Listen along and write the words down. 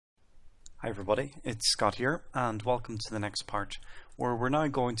Hi everybody, it's Scott here and welcome to the next part where we're now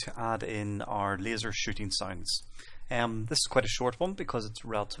going to add in our laser shooting sounds. This is quite a short one because it's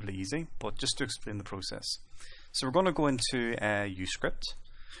relatively easy, but just to explain the process. So we're going to go into uScript,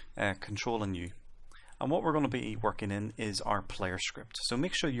 Control and U, and what we're going to be working in is our player script. So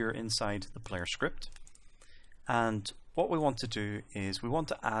make sure you're inside the player script, and what we want to do is we want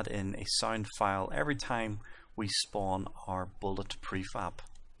to add in a sound file every time we spawn our bullet prefab.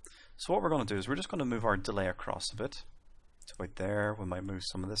 So what we're going to do is we're just going to move our delay across a bit. It's about there. We might move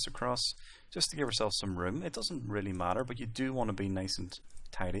some of this across just to give ourselves some room. It doesn't really matter, but you do want to be nice and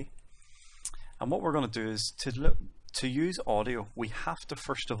tidy. And what we're going to do is to use audio, we have to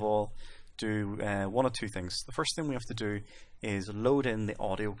first of all do one of two things. The first thing we have to do is load in the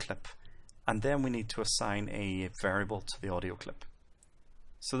audio clip, and then we need to assign a variable to the audio clip.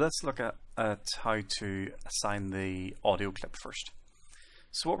 So let's look at how to assign the audio clip first.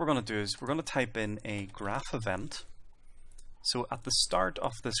 So what we're going to do is we're going to type in a graph event. So at the start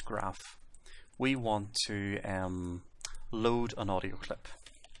of this graph, we want to load an audio clip.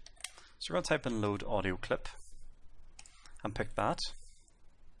 So we're going to type in load audio clip and pick that.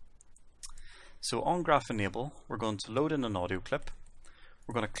 So on graph enable, we're going to load in an audio clip.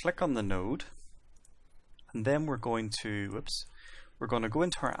 We're going to click on the node, and then we're going to go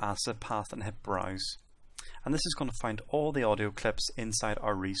into our asset path and hit browse. And this is going to find all the audio clips inside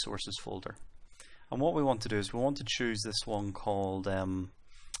our resources folder. And what we want to do is we want to choose this one called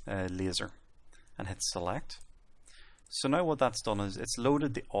laser and hit select. So now what that's done is it's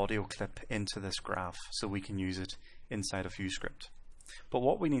loaded the audio clip into this graph so we can use it inside of uScript. But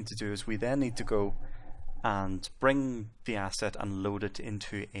what we need to do is we then need to go and bring the asset and load it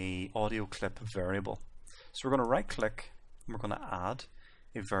into a audio clip variable. So we're going to right click and we're going to add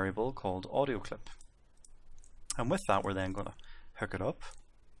a variable called audio clip. And with that, we're then going to hook it up.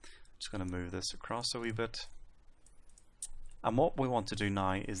 Just going to move this across a wee bit. And what we want to do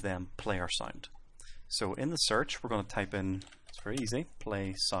now is then play our sound. So in the search, we're going to type in, it's very easy,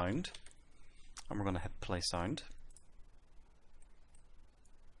 play sound. And we're going to hit play sound.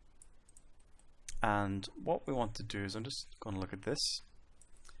 And what we want to do is, I'm just going to look at this.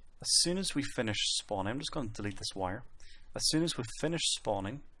 As soon as we finish spawning, I'm just going to delete this wire. As soon as we finish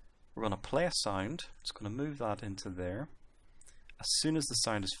spawning, we're going to play a sound. It's going to move that into there. As soon as the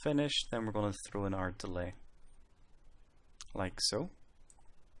sound is finished, then we're going to throw in our delay, like so.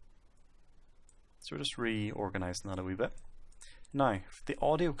 So we're just reorganizing that a wee bit. Now, the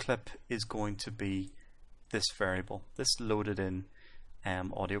audio clip is going to be this variable, this loaded in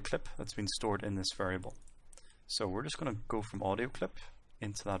audio clip that's been stored in this variable. So we're just going to go from audio clip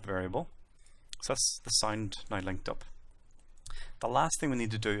into that variable. So that's the sound now linked up. The last thing we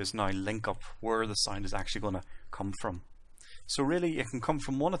need to do is now link up where the sound is actually going to come from. So really it can come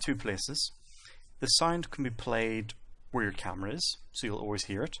from one of two places. The sound can be played where your camera is, so you'll always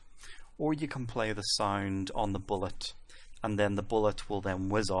hear it, or you can play the sound on the bullet, and then the bullet will then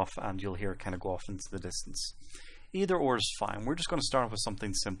whiz off and you'll hear it kind of go off into the distance. Either or is fine. We're just going to start with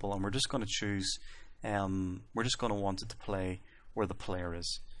something simple, and we're just going to choose, we're just going to want it to play where the player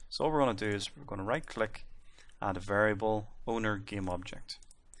is. So all we're going to do is we're going to right click, add a variable, owner game object,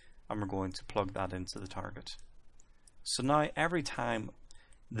 and we're going to plug that into the target. So now every time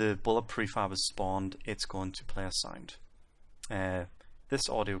the bullet prefab is spawned, it's going to play a sound. This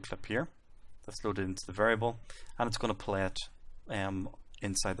audio clip here, that's loaded into the variable, and it's going to play it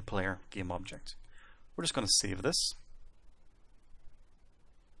inside the player game object. We're just going to save this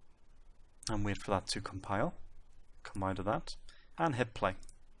and wait for that to compile, come out of that, and hit play.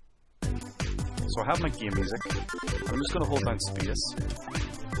 So I have my game music. I'm just going to hold down space.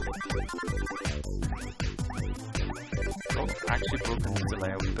 Oh, actually broken the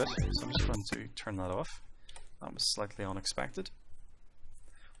delay a wee bit, so I'm just going to turn that off. That was slightly unexpected.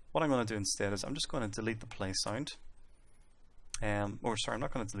 What I'm going to do instead is I'm just going to delete the play sound. I'm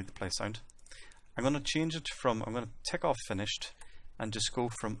not going to delete the play sound. I'm going to change it from, I'm going to tick off finished and just go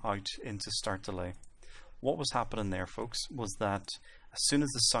from out into start delay. What was happening there, folks, was that as soon as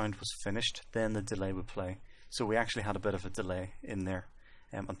the sound was finished, then the delay would play. So we actually had a bit of a delay in there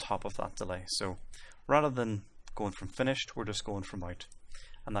on top of that delay. So rather than going from finished, we're just going from out.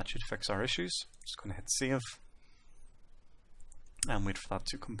 And that should fix our issues. Just going to hit save and wait for that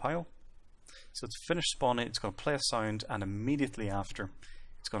to compile. So it's finished spawning, it's going to play a sound, and immediately after,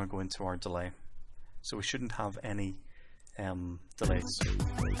 it's going to go into our delay. So we shouldn't have any delays.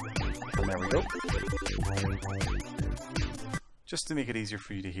 And there we go. Just to make it easier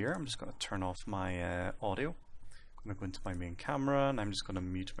for you to hear, I'm just going to turn off my audio. I'm going to go into my main camera, and I'm just going to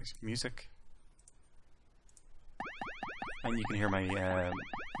mute my music. And you can hear my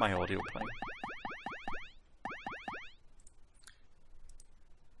my audio playing.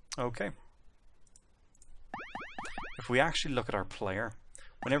 Okay. If we actually look at our player,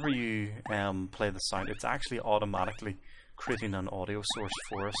 whenever you play the sound, it's actually automatically creating an audio source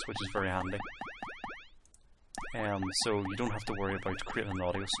for us, which is very handy. So you don't have to worry about creating an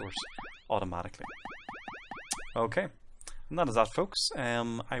audio source automatically. Okay, and that is that, folks.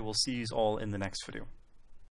 I will see you all in the next video.